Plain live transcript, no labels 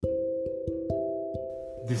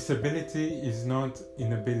Disability is not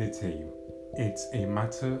inability, it's a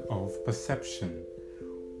matter of perception.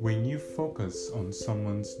 When you focus on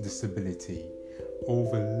someone's disability,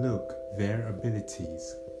 overlook their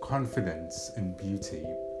abilities, confidence, and beauty.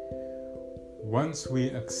 Once we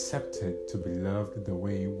accepted to be loved the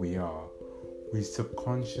way we are, we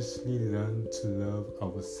subconsciously learn to love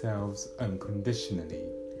ourselves unconditionally.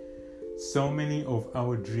 So many of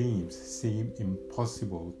our dreams seem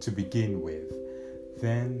impossible to begin with,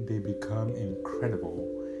 then they become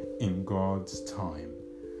incredible in God's time.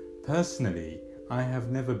 Personally, I have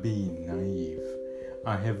never been naive.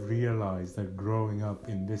 I have realized that growing up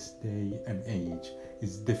in this day and age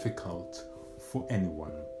is difficult for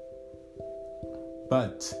anyone.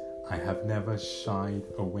 But I have never shied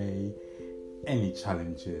away any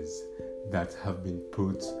challenges that have been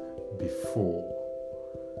put before